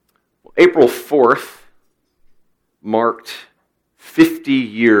April 4th marked 50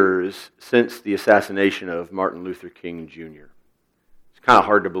 years since the assassination of Martin Luther King Jr. It's kind of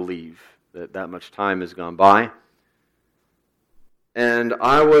hard to believe that that much time has gone by. And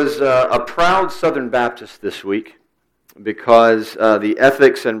I was a proud Southern Baptist this week because the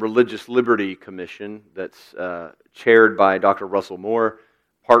Ethics and Religious Liberty Commission that's chaired by Dr. Russell Moore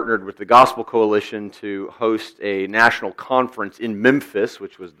partnered with the Gospel Coalition to host a national conference in Memphis,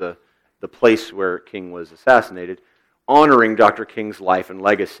 which was the place where King was assassinated, honoring Dr. King's life and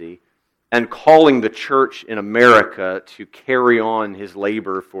legacy, and calling the church in America to carry on his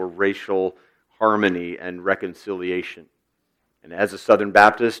labor for racial harmony and reconciliation. And as a Southern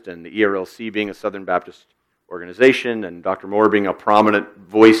Baptist, and the ERLC being a Southern Baptist organization, and Dr. Moore being a prominent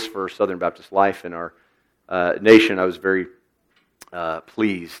voice for Southern Baptist life in our nation, I was very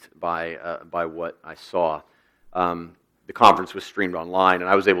pleased by what I saw. The conference was streamed online, and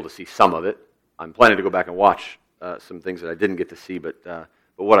I was able to see some of it. I'm planning to go back and watch some things that I didn't get to see, but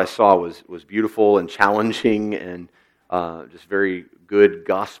what I saw was beautiful and challenging and just very good,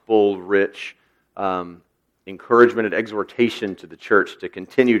 gospel-rich encouragement and exhortation to the church to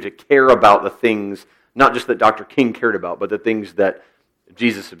continue to care about the things, not just that Dr. King cared about, but the things that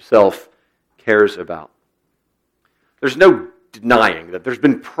Jesus himself cares about. There's no denying that there's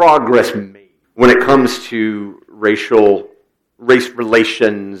been progress made when it comes to race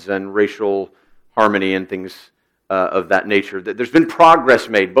relations and racial harmony and things of that nature. There's been progress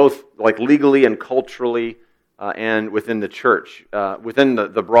made, both like legally and culturally, and within the church. Within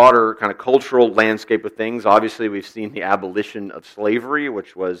the broader kind of cultural landscape of things, obviously we've seen the abolition of slavery,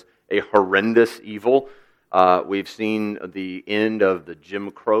 which was a horrendous evil. We've seen the end of the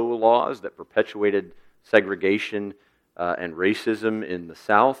Jim Crow laws that perpetuated segregation and racism in the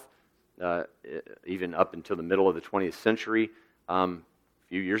South, even up until the middle of the 20th century. A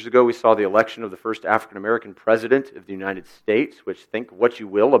few years ago, we saw the election of the first African-American president of the United States, which, think what you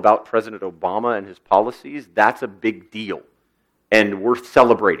will about President Obama and his policies, that's a big deal and worth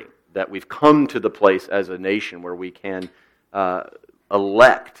celebrating, that we've come to the place as a nation where we can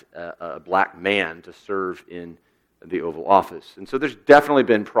elect a black man to serve in the Oval Office. And so there's definitely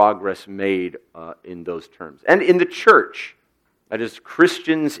been progress made in those terms. And in the church, that is,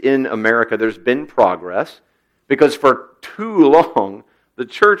 Christians in America, there's been progress because for too long, the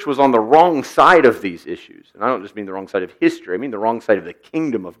church was on the wrong side of these issues. And I don't just mean the wrong side of history, I mean the wrong side of the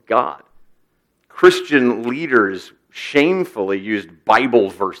kingdom of God. Christian leaders shamefully used Bible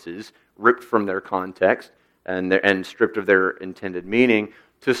verses ripped from their context and stripped of their intended meaning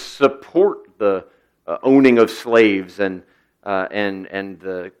to support the owning of slaves and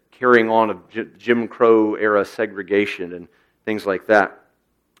the carrying on of Jim Crow era segregation and things like that.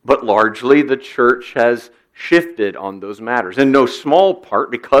 But largely the church has shifted on those matters, in no small part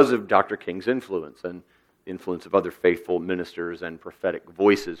because of Dr. King's influence and the influence of other faithful ministers and prophetic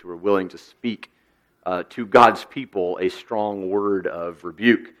voices who are willing to speak to God's people a strong word of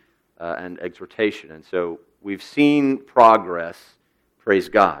rebuke and exhortation. And so we've seen progress, praise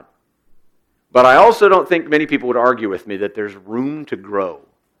God. But I also don't think many people would argue with me that there's room to grow.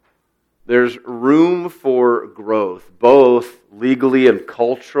 There's room for growth, both legally and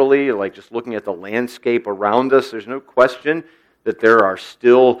culturally, like just looking at the landscape around us. There's no question that there are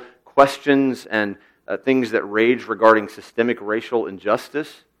still questions and things that rage regarding systemic racial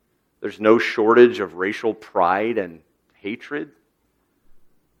injustice. There's no shortage of racial pride and hatred.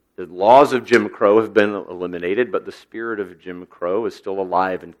 The laws of Jim Crow have been eliminated, but the spirit of Jim Crow is still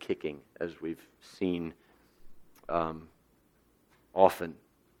alive and kicking, as we've seen often.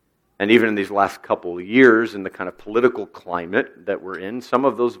 And even in these last couple of years, in the kind of political climate that we're in, some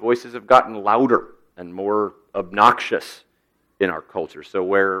of those voices have gotten louder and more obnoxious in our culture. So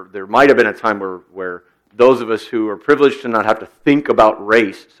where there might have been a time where those of us who are privileged to not have to think about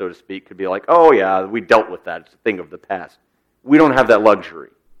race, so to speak, could be like, oh yeah, we dealt with that, it's a thing of the past. We don't have that luxury.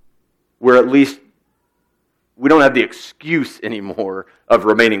 We're at least, we don't have the excuse anymore of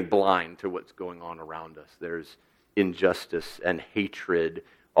remaining blind to what's going on around us. There's injustice and hatred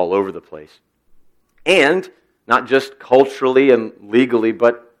all over the place. And not just culturally and legally,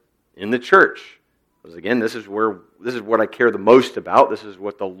 but in the church. Because again, this is what I care the most about. This is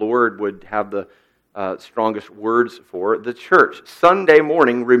what the Lord would have the strongest words for. The church. Sunday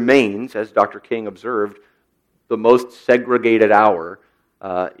morning remains, as Dr. King observed, the most segregated hour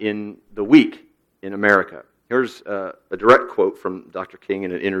in the week in America. Here's a direct quote from Dr. King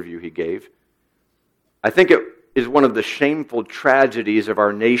in an interview he gave. I think it is one of the shameful tragedies of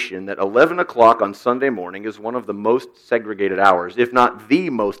our nation that 11 o'clock on Sunday morning is one of the most segregated hours, if not the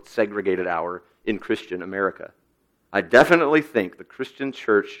most segregated hour in Christian America. I definitely think the Christian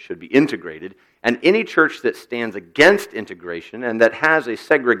church should be integrated, and any church that stands against integration and that has a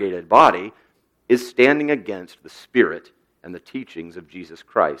segregated body is standing against the Spirit and the teachings of Jesus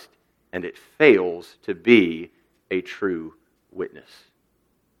Christ, and it fails to be a true witness.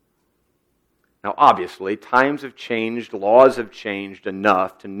 Now, obviously, times have changed, laws have changed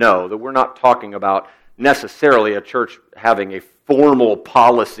enough to know that we're not talking about necessarily a church having a formal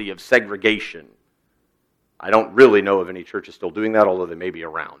policy of segregation. I don't really know of any churches still doing that, although they may be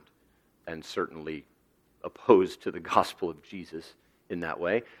around and certainly opposed to the gospel of Jesus in that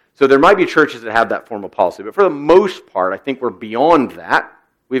way. So there might be churches that have that formal policy, but for the most part, I think we're beyond that.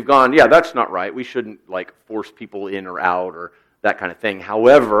 We've gone, yeah, that's not right. We shouldn't force people in or out or that kind of thing.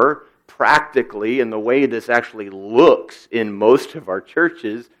 However, practically, in the way this actually looks in most of our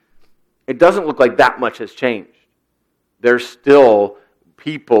churches, it doesn't look like that much has changed.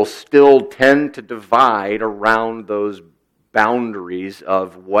 People still tend to divide around those boundaries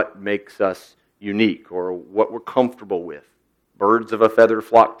of what makes us unique or what we're comfortable with. Birds of a feather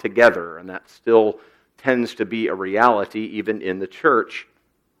flock together, and that still tends to be a reality even in the church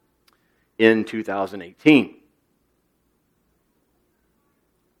in 2018.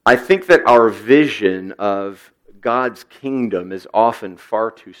 I think that our vision of God's kingdom is often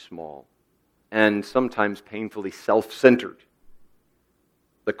far too small and sometimes painfully self-centered.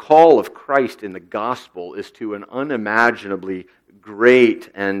 The call of Christ in the gospel is to an unimaginably great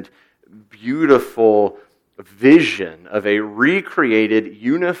and beautiful vision of a recreated,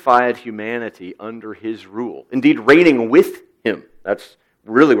 unified humanity under His rule. Indeed, reigning with Him. That's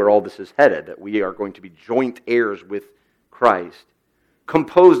really where all this is headed, that we are going to be joint heirs with Christ,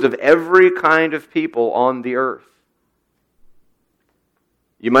 composed of every kind of people on the earth.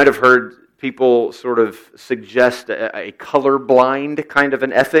 You might have heard people sort of suggest a colorblind kind of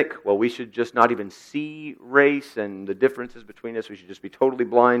an ethic. Well, we should just not even see race and the differences between us. We should just be totally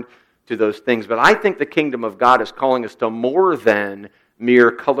blind to those things. But I think the kingdom of God is calling us to more than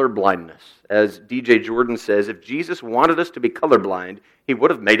mere colorblindness. As D.J. Jordan says, if Jesus wanted us to be colorblind, He would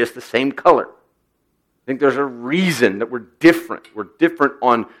have made us the same color. I think there's a reason that we're different. We're different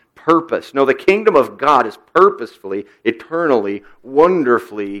on purpose. No, the kingdom of God is purposefully, eternally,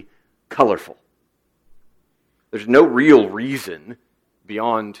 wonderfully colorful. There's no real reason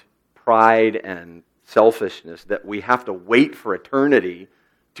beyond pride and selfishness that we have to wait for eternity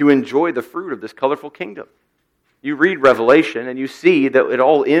to enjoy the fruit of this colorful kingdom. You read Revelation and you see that it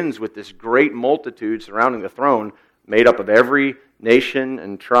all ends with this great multitude surrounding the throne made up of every nation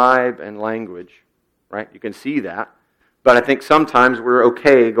and tribe and language. Right? You can see that. But I think sometimes we're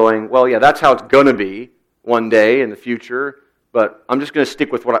okay going, well, yeah, that's how it's going to be one day in the future, but I'm just going to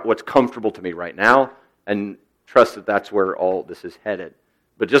stick with what's comfortable to me right now and trust that that's where all this is headed.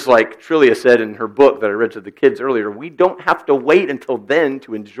 But just like Trillia said in her book that I read to the kids earlier, we don't have to wait until then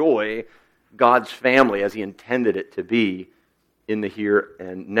to enjoy God's family as He intended it to be in the here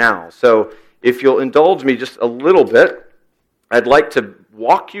and now. So if you'll indulge me just a little bit, I'd like to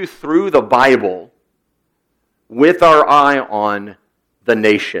walk you through the Bible with our eye on the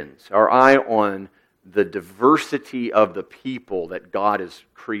nations, our eye on the diversity of the people that God is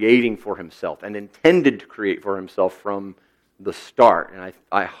creating for Himself and intended to create for Himself from the start. And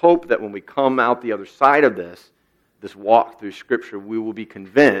I hope that when we come out the other side of this walk through Scripture, we will be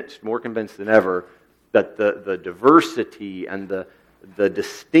convinced, more convinced than ever, that the diversity and the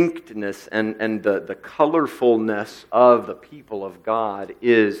distinctness and the colorfulness of the people of God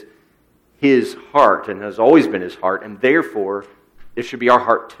is His heart and has always been His heart, and therefore it should be our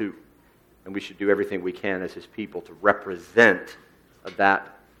heart too. And we should do everything we can as His people to represent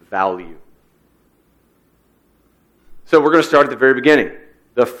that value. So we're going to start at the very beginning.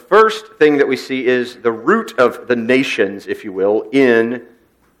 The first thing that we see is the root of the nations, if you will, in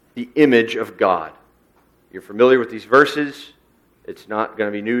the image of God. You're familiar with these verses. It's not going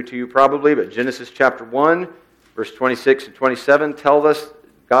to be new to you probably, but Genesis chapter 1, verse 26 and 27 tell us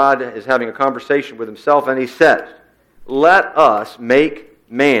God is having a conversation with Himself, and He says, "Let us make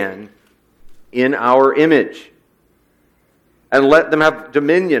man in our image, and let them have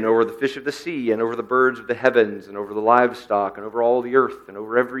dominion over the fish of the sea, and over the birds of the heavens, and over the livestock, and over all the earth, and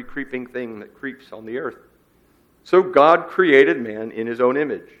over every creeping thing that creeps on the earth." So God created man in His own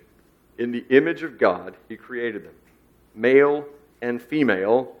image. In the image of God, He created them. Male and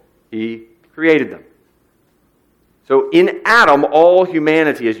female, He created them. So in Adam, all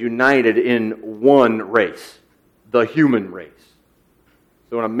humanity is united in one race, the human race.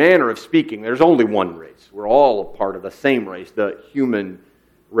 So in a manner of speaking, there's only one race. We're all a part of the same race, the human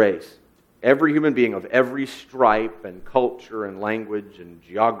race. Every human being of every stripe and culture and language and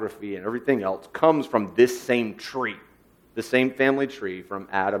geography and everything else comes from this same tree, the same family tree from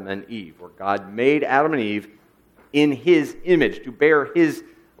Adam and Eve, where God made Adam and Eve in His image to bear His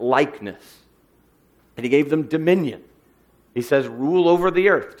likeness. And He gave them dominion. He says, rule over the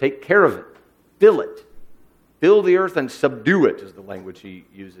earth, take care of it, fill it. Fill the earth and subdue it is the language He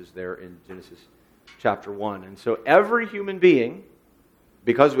uses there in Genesis chapter 1. And so every human being,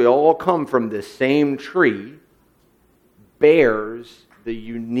 because we all come from this same tree, bears the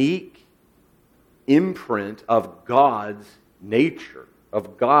unique imprint of God's nature,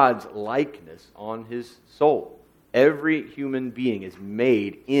 of God's likeness on his soul. Every human being is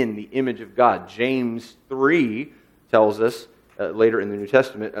made in the image of God. James 3 tells us, later in the New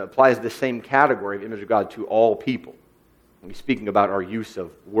Testament, applies the same category of image of God to all people. He's speaking about our use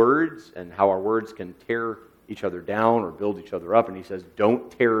of words and how our words can tear each other down or build each other up. And he says,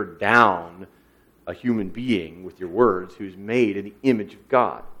 don't tear down a human being with your words who's made in the image of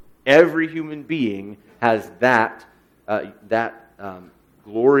God. Every human being has that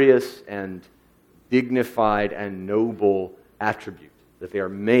glorious and dignified and noble attribute, that they are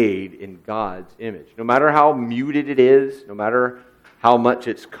made in God's image. No matter how muted it is, no matter how much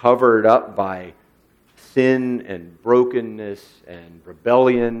it's covered up by sin and brokenness and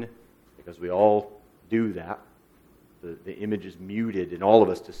rebellion, because we all do that. The image is muted in all of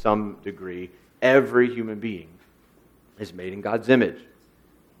us to some degree. Every human being is made in God's image.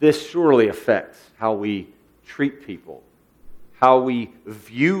 This surely affects how we treat people, how we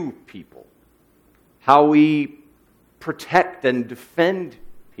view people, how we protect and defend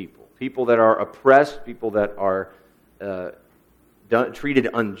people, people that are oppressed, people that are treated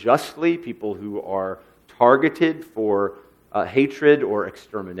unjustly, people who are targeted for hatred or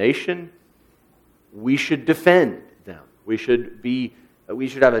extermination. We should defend them. We should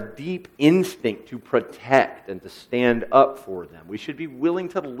have a deep instinct to protect and to stand up for them. We should be willing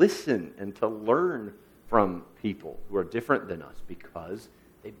to listen and to learn from people who are different than us because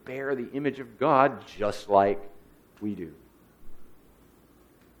they bear the image of God just like we do.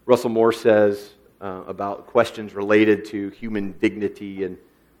 Russell Moore says about questions related to human dignity and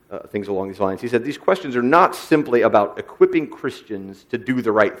things along these lines. He said, these questions are not simply about equipping Christians to do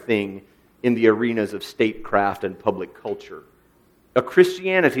the right thing in the arenas of statecraft and public culture. A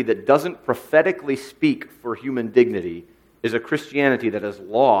Christianity that doesn't prophetically speak for human dignity is a Christianity that has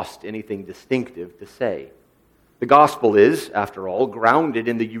lost anything distinctive to say. The gospel is, after all, grounded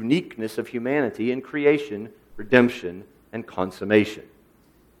in the uniqueness of humanity in creation, redemption, and consummation.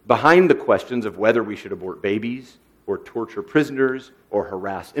 Behind the questions of whether we should abort babies, or torture prisoners, or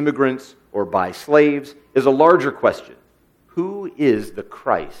harass immigrants, or buy slaves, is a larger question. Who is the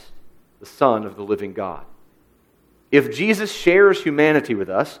Christ, the Son of the living God? If Jesus shares humanity with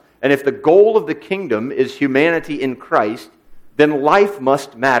us, and if the goal of the kingdom is humanity in Christ, then life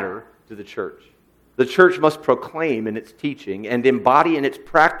must matter to the church. The church must proclaim in its teaching and embody in its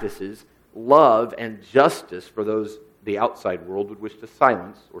practices love and justice for those the outside world would wish to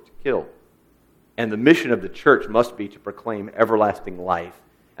silence or to kill. And the mission of the church must be to proclaim everlasting life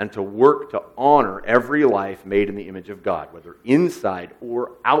and to work to honor every life made in the image of God, whether inside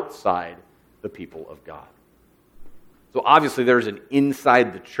or outside the people of God. So obviously there's an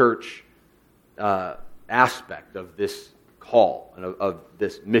inside the church aspect of this call and of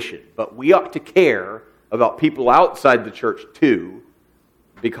this mission. But we ought to care about people outside the church too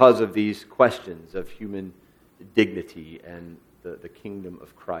because of these questions of human dignity and the kingdom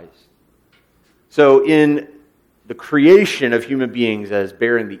of Christ. So in the creation of human beings as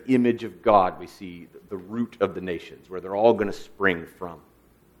bearing the image of God, we see the root of the nations, where they're all going to spring from.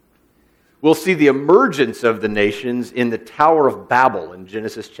 We'll see the emergence of the nations in the Tower of Babel in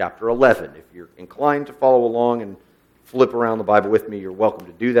Genesis chapter 11. If you're inclined to follow along and flip around the Bible with me, you're welcome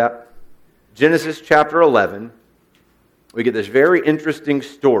to do that. Genesis chapter 11, we get this very interesting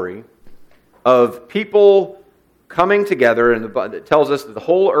story of people coming together, and it tells us that the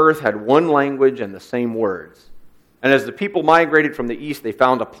whole earth had one language and the same words. And as the people migrated from the east, they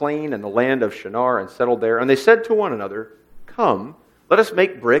found a plain in the land of Shinar and settled there. And they said to one another, "Come, let us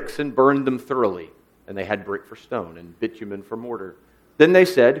make bricks and burn them thoroughly." And they had brick for stone and bitumen for mortar. Then they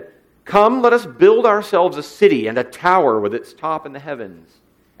said, "Come, let us build ourselves a city and a tower with its top in the heavens.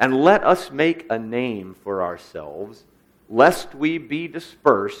 And let us make a name for ourselves, lest we be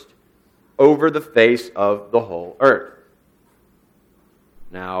dispersed over the face of the whole earth."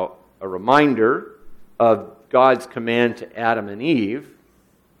 Now, a reminder of God's command to Adam and Eve,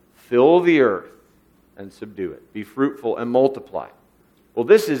 fill the earth and subdue it. Be fruitful and multiply. Well,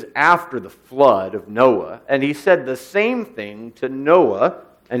 this is after the flood of Noah, and he said the same thing to Noah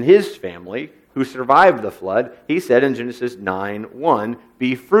and his family who survived the flood, he said in Genesis 9:1,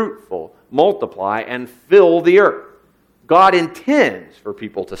 "Be fruitful, multiply, and fill the earth." God intends for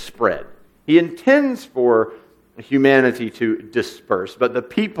people to spread. He intends for humanity to disperse. But the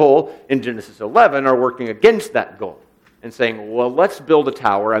people in Genesis 11 are working against that goal and saying, well, let's build a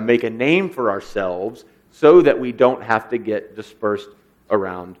tower and make a name for ourselves so that we don't have to get dispersed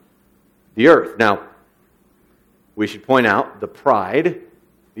around the earth. Now, we should point out the pride,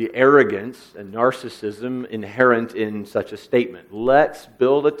 the arrogance, and narcissism inherent in such a statement. Let's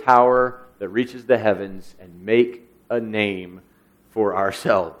build a tower that reaches the heavens and make a name for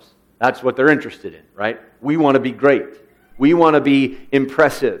ourselves. That's what they're interested in, right? We want to be great. We want to be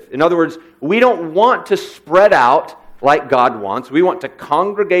impressive. In other words, we don't want to spread out like God wants. We want to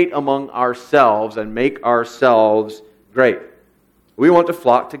congregate among ourselves and make ourselves great. We want to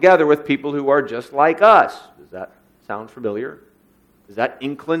flock together with people who are just like us. Does that sound familiar? Is that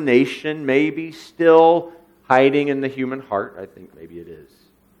inclination maybe still hiding in the human heart? I think maybe it is.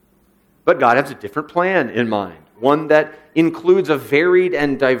 But God has a different plan in mind. One that includes a varied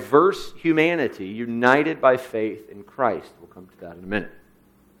and diverse humanity united by faith in Christ. We'll come to that in a minute.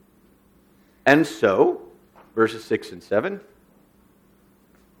 And so, verses 6 and 7,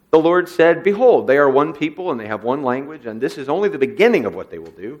 the Lord said, "Behold, they are one people and they have one language, and this is only the beginning of what they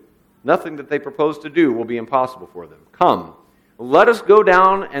will do. Nothing that they propose to do will be impossible for them. Come, let us go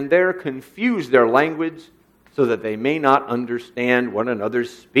down and there confuse their language so that they may not understand one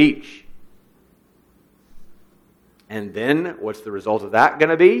another's speech." And then, what's the result of that going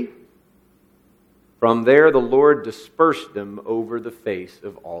to be? From there, the Lord dispersed them over the face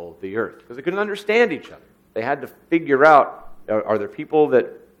of all the earth. Because they couldn't understand each other. They had to figure out, are there people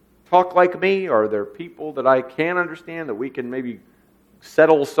that talk like me? Are there people that I can understand that we can maybe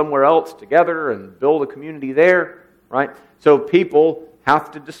settle somewhere else together and build a community there? Right? So people have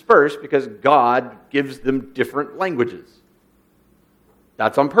to disperse because God gives them different languages.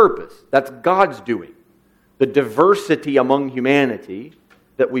 That's on purpose. That's God's doing. The diversity among humanity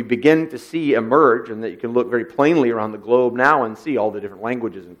that we begin to see emerge, and that you can look very plainly around the globe now and see all the different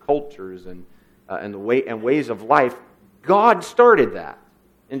languages and cultures and ways of life. God started that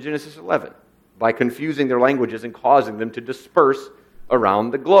in Genesis 11 by confusing their languages and causing them to disperse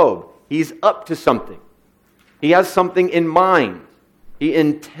around the globe. He's up to something. He has something in mind. He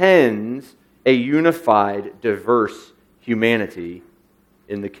intends a unified, diverse humanity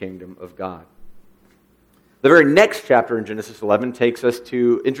in the kingdom of God. The very next chapter in Genesis 11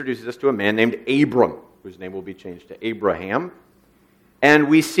 introduces us to a man named Abram, whose name will be changed to Abraham. And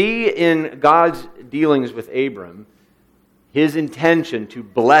we see in God's dealings with Abram his intention to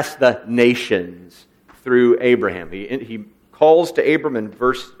bless the nations through Abraham. He calls to Abram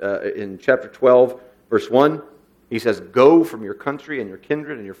in chapter 12, verse 1. He says, "Go from your country and your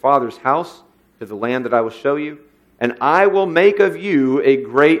kindred and your father's house to the land that I will show you, and I will make of you a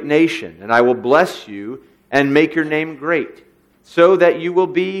great nation, and I will bless you and make your name great, so that you will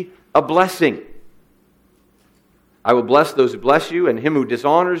be a blessing. I will bless those who bless you, and him who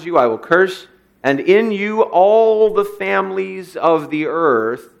dishonors you I will curse, and in you all the families of the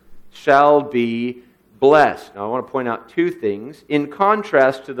earth shall be blessed." Now I want to point out two things. In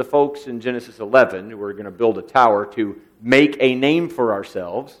contrast to the folks in Genesis 11 who are going to build a tower to make a name for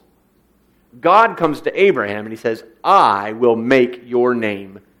ourselves, God comes to Abraham and he says, "I will make your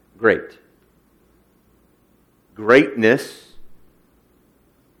name great." Greatness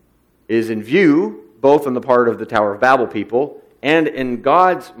is in view, both on the part of the Tower of Babel people and in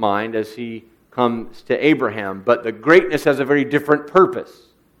God's mind as he comes to Abraham. But the greatness has a very different purpose.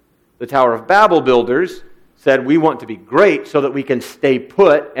 The Tower of Babel builders said, we want to be great so that we can stay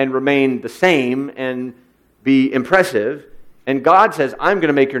put and remain the same and be impressive. And God says, I'm going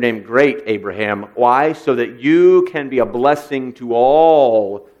to make your name great, Abraham. Why? So that you can be a blessing to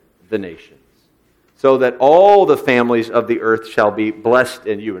all the nations. So that all the families of the earth shall be blessed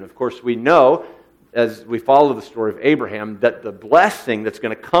in you. And of course we know, as we follow the story of Abraham, that the blessing that's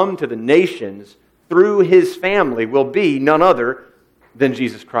going to come to the nations through his family will be none other than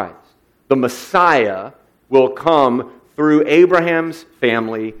Jesus Christ. The Messiah will come through Abraham's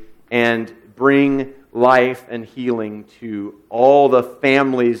family and bring life and healing to all the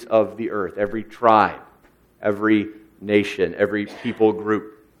families of the earth, every tribe, every nation, every people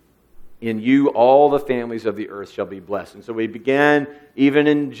group. In you, all the families of the earth shall be blessed. And so we began, even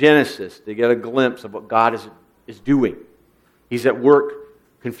in Genesis, to get a glimpse of what God is doing. He's at work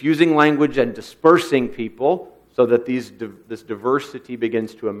confusing language and dispersing people so that this diversity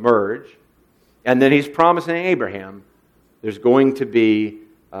begins to emerge. And then he's promising Abraham there's going to be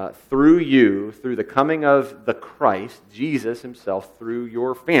through you, through the coming of the Christ, Jesus himself, through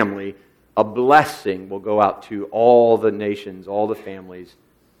your family, a blessing will go out to all the nations, all the families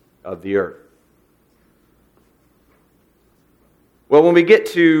of the earth. Well, when we get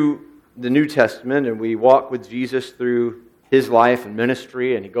to the New Testament and we walk with Jesus through his life and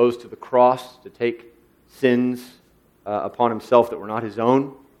ministry, and he goes to the cross to take sins upon himself that were not his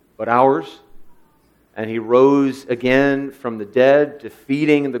own, but ours, and he rose again from the dead,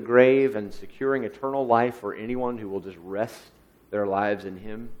 defeating the grave and securing eternal life for anyone who will just rest their lives in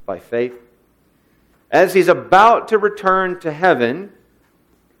him by faith. As he's about to return to heaven,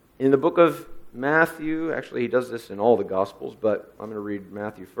 in the book of Matthew, actually he does this in all the Gospels, but I'm going to read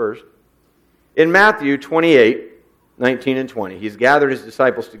Matthew first. In Matthew 28, 19 and 20, he's gathered his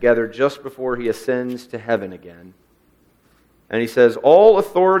disciples together just before he ascends to heaven again. And he says, "All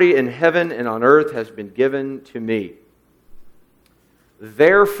authority in heaven and on earth has been given to me.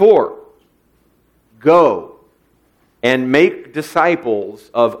 Therefore, go and make disciples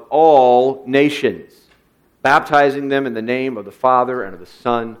of all nations, baptizing them in the name of the Father and of the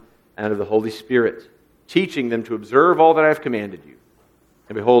Son and of the Holy Spirit, teaching them to observe all that I have commanded you.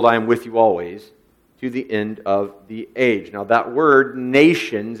 And behold, I am with you always to the end of the age." Now that word,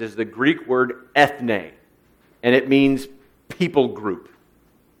 nations, is the Greek word ethne, and it means people group.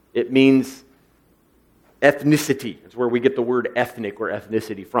 It means ethnicity. It's where we get the word ethnic or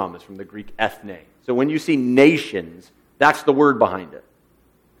ethnicity from. It's from the Greek ethne. So when you see nations, that's the word behind it.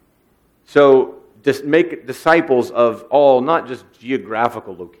 So just make disciples of all, not just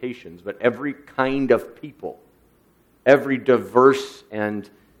geographical locations, but every kind of people. Every diverse and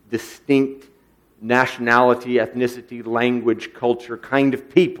distinct nationality, ethnicity, language, culture, kind of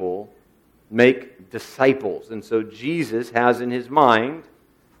people, make disciples. And so Jesus has in his mind,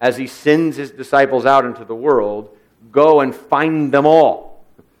 as he sends his disciples out into the world, go and find them all.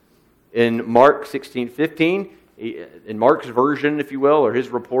 In Mark 16:15, in Mark's version, if you will, or his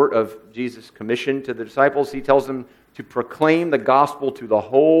report of Jesus' commission to the disciples, he tells them to proclaim the gospel to the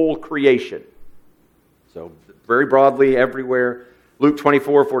whole creation. So very broadly, everywhere. Luke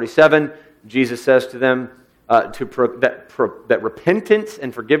 24:47, Jesus says to them that repentance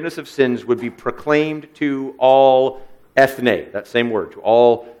and forgiveness of sins would be proclaimed to all ethne, that same word, to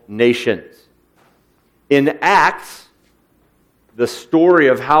all nations. In Acts, the story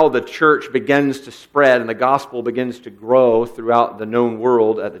of how the church begins to spread and the gospel begins to grow throughout the known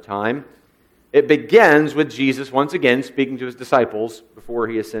world at the time, it begins with Jesus once again speaking to his disciples before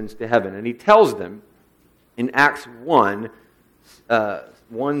he ascends to heaven. And he tells them in Acts 1,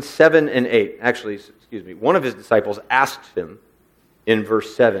 7 and 8, one of his disciples asked him in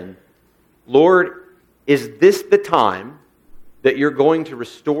verse 7, "Lord, is this the time that you're going to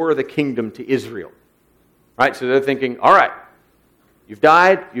restore the kingdom to Israel?" Right? So they're thinking, all right, you've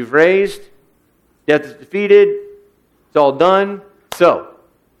died, you've raised, death is defeated, it's all done, so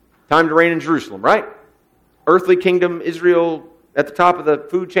time to reign in Jerusalem, right? Earthly kingdom, Israel at the top of the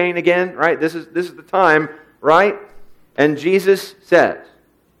food chain again, right? This is the time, right? And Jesus says,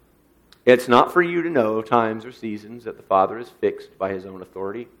 "It's not for you to know times or seasons that the Father is fixed by his own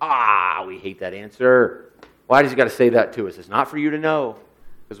authority." We hate that answer. Why does he got to say that to us? It's not for you to know.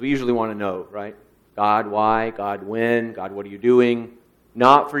 Because we usually want to know, right? God, why? God, when? God, what are you doing?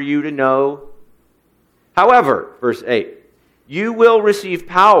 Not for you to know. However, verse 8, "You will receive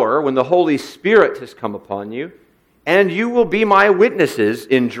power when the Holy Spirit has come upon you, and you will be my witnesses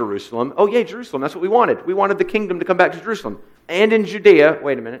in Jerusalem." Oh, yay, Jerusalem. That's what we wanted. We wanted the kingdom to come back to Jerusalem. "And in Judea,"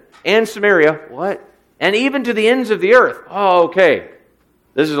 wait a minute, "and Samaria," what? "And even to the ends of the earth." Oh, okay.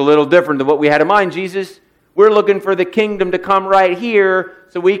 This is a little different than what we had in mind, Jesus. We're looking for the kingdom to come right here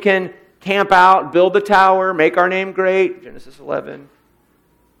so we can camp out, build the tower, make our name great. Genesis 11.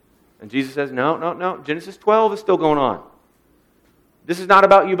 And Jesus says, no. Genesis 12 is still going on. This is not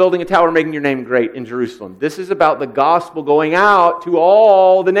about you building a tower and making your name great in Jerusalem. This is about the gospel going out to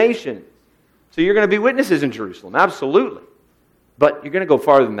all the nations. So you're going to be witnesses in Jerusalem, absolutely. But you're going to go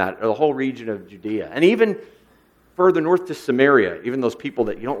farther than that, or the whole region of Judea. And even further north to Samaria, even those people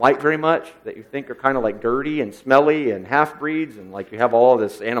that you don't like very much, that you think are kind of like dirty and smelly and half-breeds, and like you have all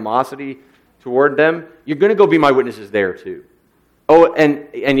this animosity toward them, you're going to go be my witnesses there too. Oh, and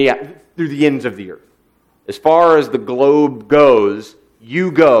yeah, through the ends of the earth. As far as the globe goes,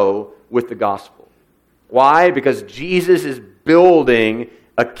 you go with the gospel. Why? Because Jesus is building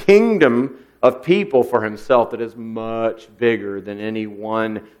a kingdom of people for himself that is much bigger than any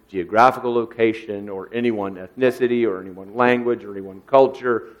one geographical location or any one ethnicity or any one language or any one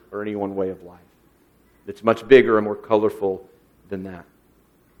culture or any one way of life. It's much bigger and more colorful than that.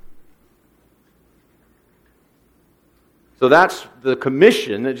 So that's the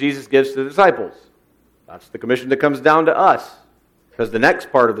commission that Jesus gives to the disciples. That's the commission that comes down to us. Because the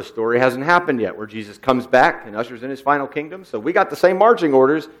next part of the story hasn't happened yet, where Jesus comes back and ushers in his final kingdom. So we got the same marching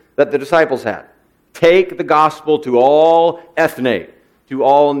orders that the disciples had. Take the gospel to all ethne, to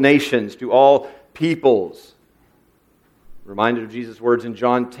all nations, to all peoples. Reminded of Jesus' words in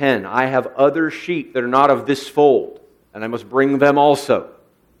John 10, I have other sheep that are not of this fold, and I must bring them also.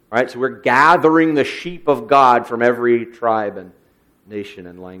 All right, so we're gathering the sheep of God from every tribe and nation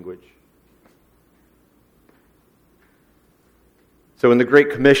and language. So in the Great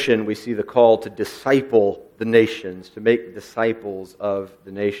Commission, we see the call to disciple the nations, to make disciples of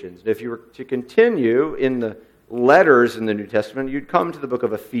the nations. And if you were to continue in the letters in the New Testament, you'd come to the book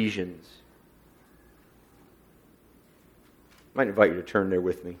of Ephesians. I might invite you to turn there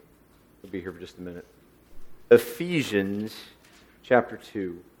with me. We'll be here for just a minute. Ephesians chapter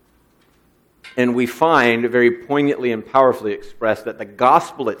 2. And we find very poignantly and powerfully expressed that the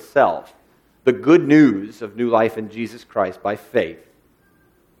gospel itself, the good news of new life in Jesus Christ by faith,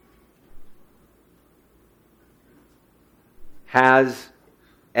 has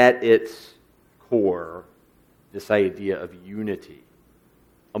at its core this idea of unity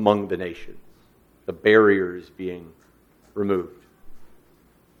among the nations, the barriers being removed.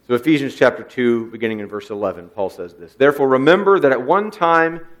 So Ephesians chapter 2, beginning in verse 11, Paul says this, Therefore remember that at one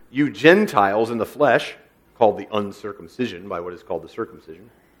time you Gentiles in the flesh, called the uncircumcision by what is called the circumcision,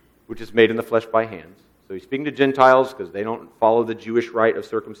 which is made in the flesh by hands. So he's speaking to Gentiles because they don't follow the Jewish rite of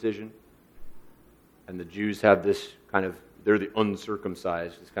circumcision. And the Jews have this kind of, they're the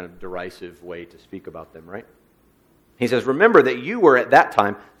uncircumcised, this kind of derisive way to speak about them, right? He says, Remember that you were at that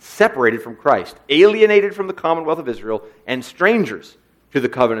time separated from Christ, alienated from the commonwealth of Israel, and strangers to the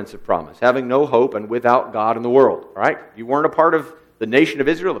covenants of promise, having no hope and without God in the world. All right? You weren't a part of the nation of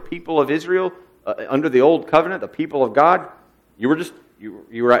Israel, the people of Israel, under the old covenant, the people of God. You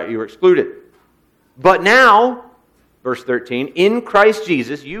were excluded. But now, verse 13, in Christ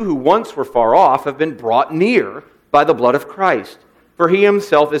Jesus, you who once were far off have been brought near by the blood of Christ. For he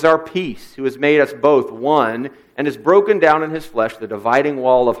himself is our peace, who has made us both one, and has broken down in his flesh the dividing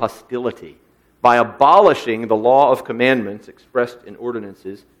wall of hostility, by abolishing the law of commandments expressed in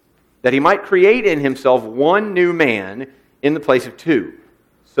ordinances, that he might create in himself one new man in the place of two,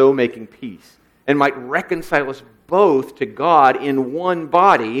 so making peace, and might reconcile us both to God in one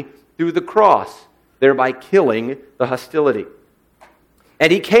body through the cross, thereby killing the hostility.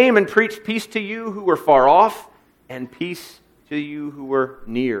 And he came and preached peace to you who were far off, and peace to you who were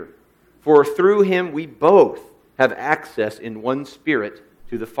near. For through him we both have access in one Spirit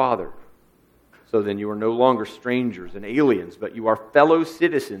to the Father. So then you are no longer strangers and aliens, but you are fellow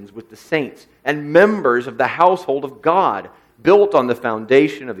citizens with the saints and members of the household of God, built on the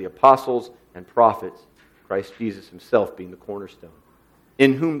foundation of the apostles and prophets, Christ Jesus himself being the cornerstone,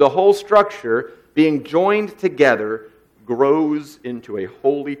 in whom the whole structure, being joined together, grows into a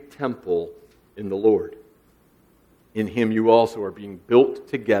holy temple in the Lord. In him you also are being built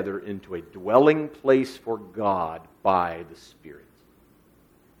together into a dwelling place for God by the Spirit.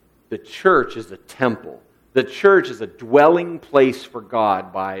 The church is a temple. The church is a dwelling place for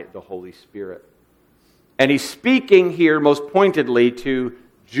God by the Holy Spirit. And he's speaking here most pointedly to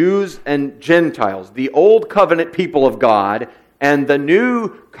Jews and Gentiles, the old covenant people of God and the new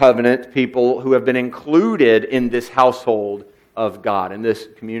covenant people who have been included in this household of God, in this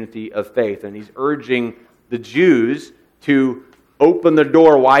community of faith. And he's urging the Jews to open the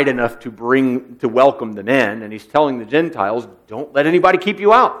door wide enough to welcome them in, and he's telling the Gentiles, don't let anybody keep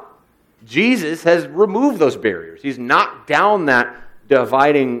you out. Jesus has removed those barriers. He's knocked down that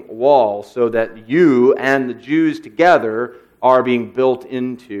dividing wall so that you and the Jews together are being built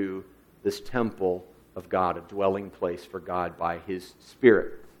into this temple of God, a dwelling place for God by his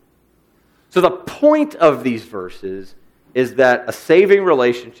Spirit. So the point of these verses is that a saving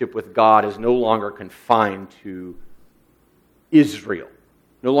relationship with God is no longer confined to Israel,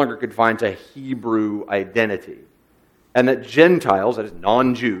 no longer confined to Hebrew identity. And that Gentiles, that is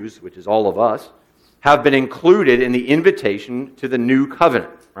non-Jews, which is all of us, have been included in the invitation to the new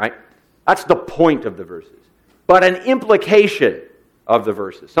covenant, right? That's the point of the verses. But an implication of the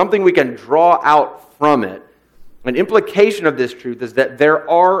verses, something we can draw out from it, an implication of this truth is that there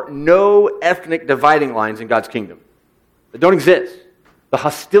are no ethnic dividing lines in God's kingdom. They don't exist. The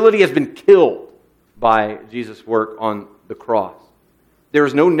hostility has been killed by Jesus' work on the cross. There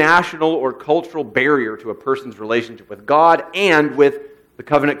is no national or cultural barrier to a person's relationship with God and with the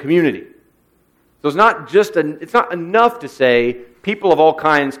covenant community. So it's not enough to say people of all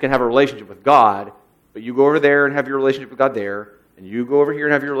kinds can have a relationship with God, but you go over there and have your relationship with God there, and you go over here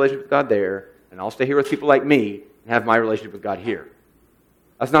and have your relationship with God there, and I'll stay here with people like me. and have my relationship with God here.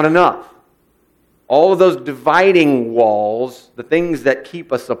 That's not enough. All of those dividing walls, the things that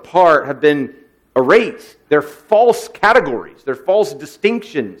keep us apart, have been erased. They're false categories. They're false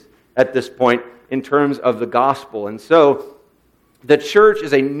distinctions at this point in terms of the gospel. And so, the church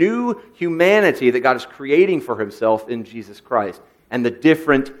is a new humanity that God is creating for himself in Jesus Christ. And the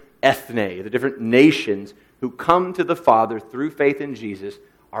different ethne, the different nations who come to the Father through faith in Jesus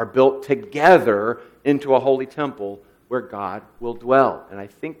are built together into a holy temple where God will dwell. And I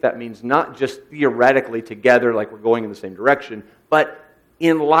think that means not just theoretically together like we're going in the same direction, but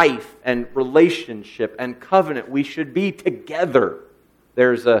in life and relationship and covenant, we should be together.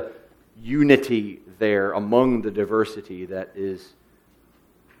 There's a unity there among the diversity that is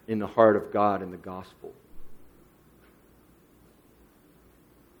in the heart of God in the gospel.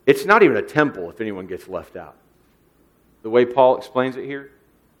 It's not even a temple if anyone gets left out. The way Paul explains it here,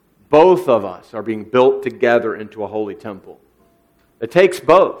 both of us are being built together into a holy temple. It takes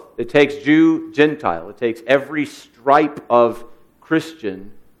both. It takes Jew, Gentile. It takes every stripe of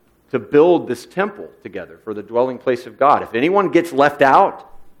Christian to build this temple together for the dwelling place of God. If anyone gets left out,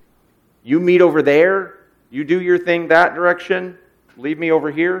 you meet over there, you do your thing that direction, leave me over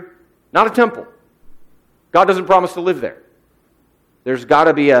here. Not a temple. God doesn't promise to live there. There's got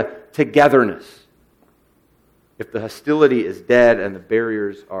to be a togetherness. If the hostility is dead and the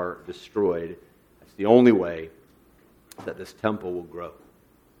barriers are destroyed, that's the only way that this temple will grow.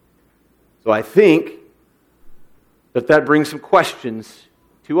 So I think that brings some questions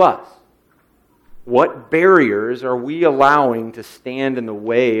to us. What barriers are we allowing to stand in the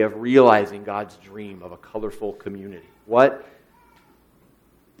way of realizing God's dream of a colorful community? What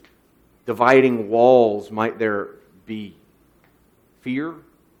dividing walls might there be? Fear?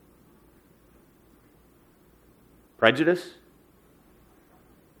 Prejudice?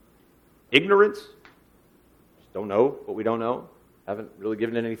 Ignorance? Just don't know what we don't know. Haven't really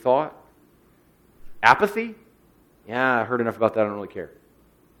given it any thought. Apathy? Yeah, I heard enough about that, I don't really care.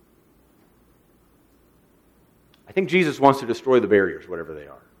 I think Jesus wants to destroy the barriers, whatever they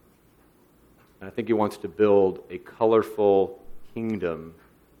are. And I think he wants to build a colorful kingdom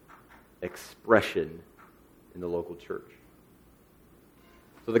expression in the local church.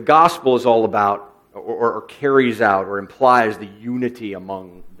 So the gospel is all about, or carries out, or implies the unity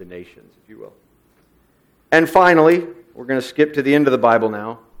among the nations, if you will. And finally, we're going to skip to the end of the Bible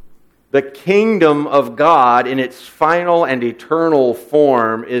now. The kingdom of God in its final and eternal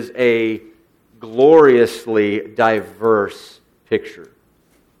form is a gloriously diverse picture.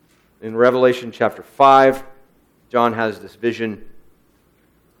 In Revelation chapter 5, John has this vision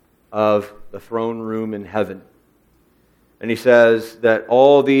of the throne room in heaven. And he says that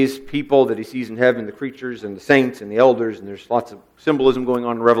all these people that he sees in heaven, the creatures and the saints and the elders, and there's lots of symbolism going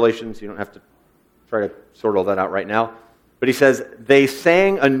on in Revelation, so you don't have to try to sort all that out right now. But he says, they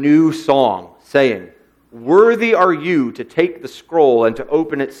sang a new song, saying, "Worthy are you to take the scroll and to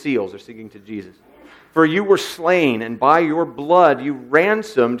open its seals." They're singing to Jesus. "For you were slain, and by your blood you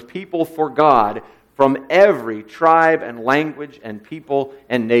ransomed people for God from every tribe and language and people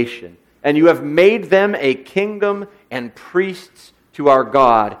and nation. And you have made them a kingdom and priests to our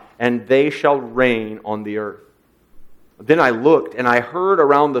God, and they shall reign on the earth." Then I looked, and I heard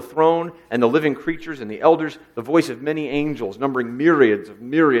around the throne and the living creatures and the elders the voice of many angels, numbering myriads of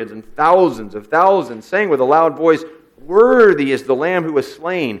myriads and thousands of thousands, saying with a loud voice, "Worthy is the Lamb who was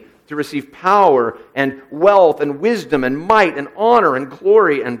slain to receive power and wealth and wisdom and might and honor and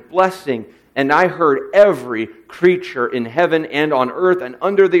glory and blessing." And I heard every creature in heaven and on earth and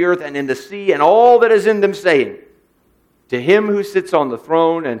under the earth and in the sea and all that is in them saying, "To him who sits on the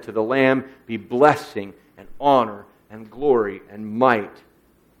throne and to the Lamb be blessing and honor and glory and might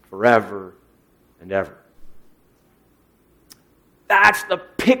forever and ever." That's the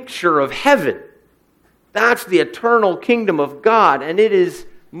picture of heaven. That's the eternal kingdom of God, and it is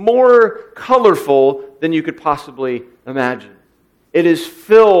more colorful than you could possibly imagine. It is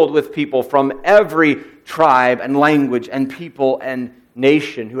filled with people from every tribe and language and people and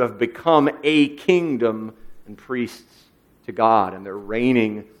nation who have become a kingdom and priests to God, and they're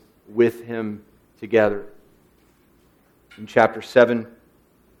reigning with him together. In chapter 7,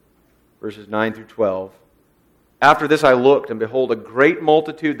 verses 9 through 12, "After this I looked, and behold, a great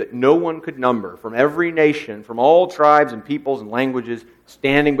multitude that no one could number, from every nation, from all tribes and peoples and languages,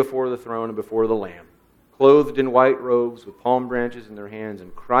 standing before the throne and before the Lamb, clothed in white robes, with palm branches in their hands,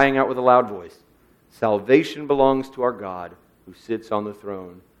 and crying out with a loud voice, 'Salvation belongs to our God, who sits on the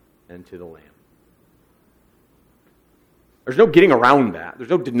throne, and to the Lamb.'" There's no getting around that. There's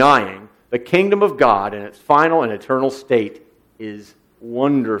no denying the kingdom of God in its final and eternal state is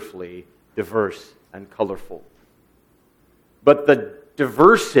wonderfully diverse and colorful. But the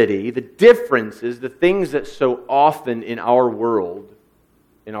diversity, the differences, the things that so often in our world,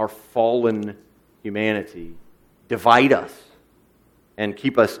 in our fallen humanity, divide us and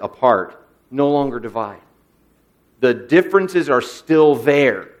keep us apart, no longer divide. The differences are still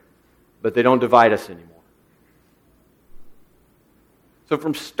there, but they don't divide us anymore. So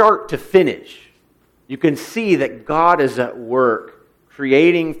from start to finish, you can see that God is at work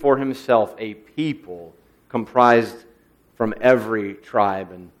creating for himself a people comprised from every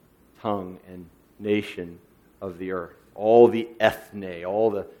tribe and tongue and nation of the earth. All the ethne,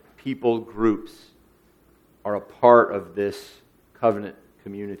 all the people groups are a part of this covenant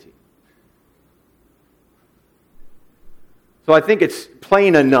community. So I think it's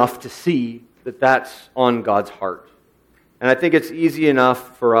plain enough to see that that's on God's heart. And I think it's easy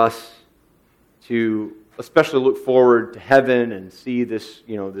enough for us to especially look forward to heaven and see this,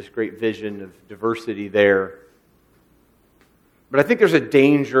 this great vision of diversity there. But I think there's a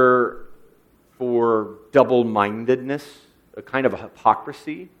danger for double-mindedness, a kind of a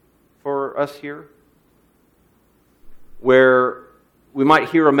hypocrisy for us here, where we might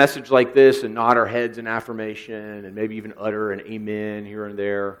hear a message like this and nod our heads in affirmation and maybe even utter an amen here and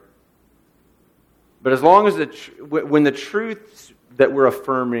there. But as long as when the truths that we're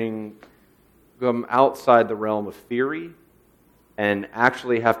affirming come outside the realm of theory and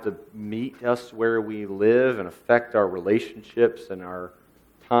actually have to meet us where we live and affect our relationships and our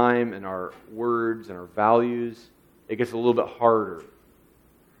time and our words and our values, it gets a little bit harder.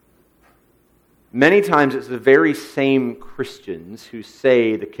 Many times it's the very same Christians who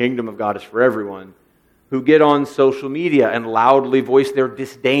say the kingdom of God is for everyone who get on social media and loudly voice their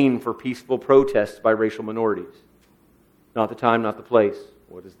disdain for peaceful protests by racial minorities. Not the time, not the place.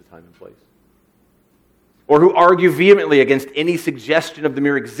 What is the time and place? Or who argue vehemently against any suggestion of the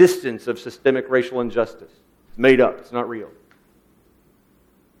mere existence of systemic racial injustice. It's made up, it's not real.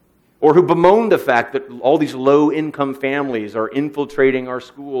 Or who bemoan the fact that all these low-income families are infiltrating our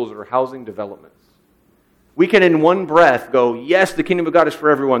schools or housing developments. We can in one breath go, yes, the kingdom of God is for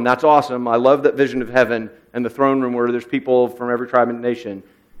everyone. That's awesome. I love that vision of heaven and the throne room where there's people from every tribe and nation.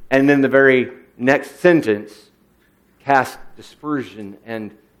 And then the very next sentence cast dispersion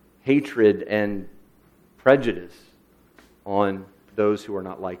and hatred and prejudice on those who are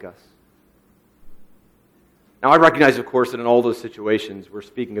not like us. Now, I recognize, of course, that in all those situations, we're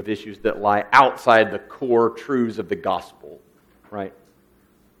speaking of issues that lie outside the core truths of the gospel, right?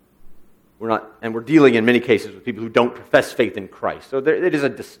 We're dealing in many cases with people who don't profess faith in Christ. So there's a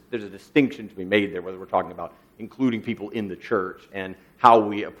distinction to be made there, whether we're talking about including people in the church and how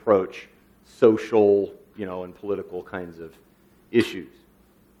we approach social, and political kinds of issues.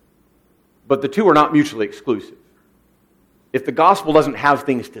 But the two are not mutually exclusive. If the gospel doesn't have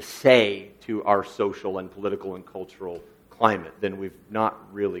things to say to our social and political and cultural climate, then we've not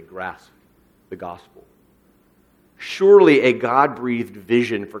really grasped the gospel. Surely a God-breathed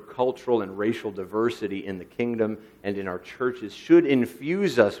vision for cultural and racial diversity in the kingdom and in our churches should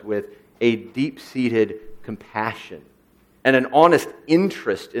infuse us with a deep-seated compassion and an honest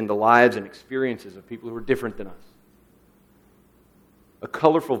interest in the lives and experiences of people who are different than us. A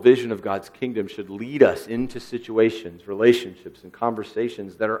colorful vision of God's kingdom should lead us into situations, relationships, and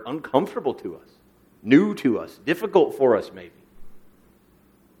conversations that are uncomfortable to us, new to us, difficult for us maybe.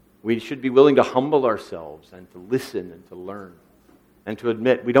 We should be willing to humble ourselves and to listen and to learn and to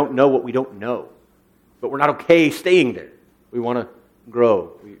admit we don't know what we don't know, but we're not okay staying there. We want to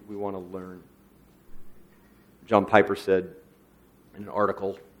grow. We want to learn. John Piper said in an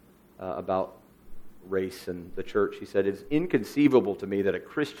article about race and the church, he said, "It's inconceivable to me that a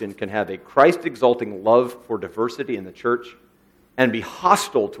Christian can have a Christ-exalting love for diversity in the church and be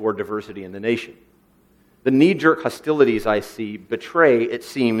hostile toward diversity in the nation. The knee-jerk hostilities I see betray, it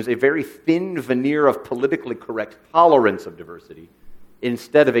seems, a very thin veneer of politically correct tolerance of diversity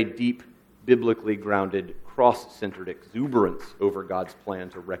instead of a deep, biblically grounded, cross-centered exuberance over God's plan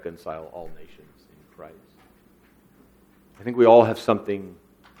to reconcile all nations in Christ." I think we all have something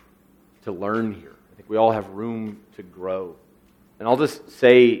to learn here. I think we all have room to grow. And I'll just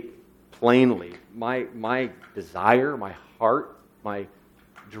say plainly, my desire, my heart, my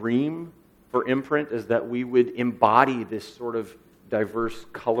dream for Imprint is that we would embody this sort of diverse,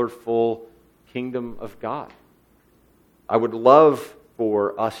 colorful kingdom of God. I would love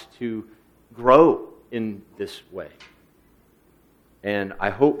for us to grow in this way. And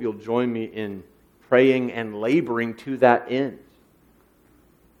I hope you'll join me in praying and laboring to that end.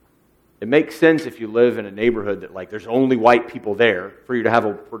 It makes sense if you live in a neighborhood that there's only white people there for you to have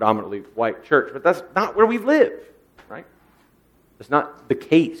a predominantly white church, but that's not where we live, right? It's not the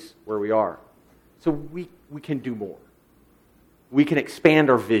case where we are. So we can do more. we can expand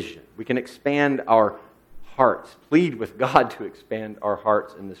our vision. We can expand our hearts. Plead with God to expand our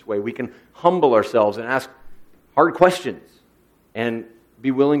hearts in this way. We can humble ourselves and ask hard questions and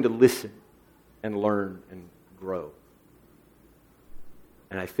be willing to listen and learn and grow.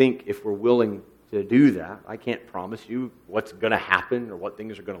 And I think if we're willing to do that, I can't promise you what's going to happen or what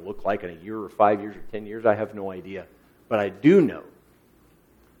things are going to look like in a year or 5 years or 10 years. I have no idea. But I do know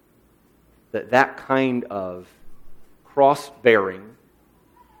that kind of cross-bearing,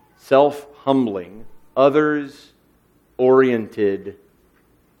 self-humbling, others-oriented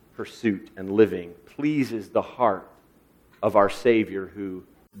pursuit and living pleases the heart of our Savior who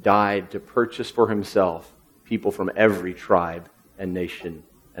died to purchase for himself people from every tribe and nation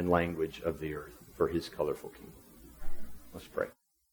and language of the earth for his colorful kingdom. Let's pray.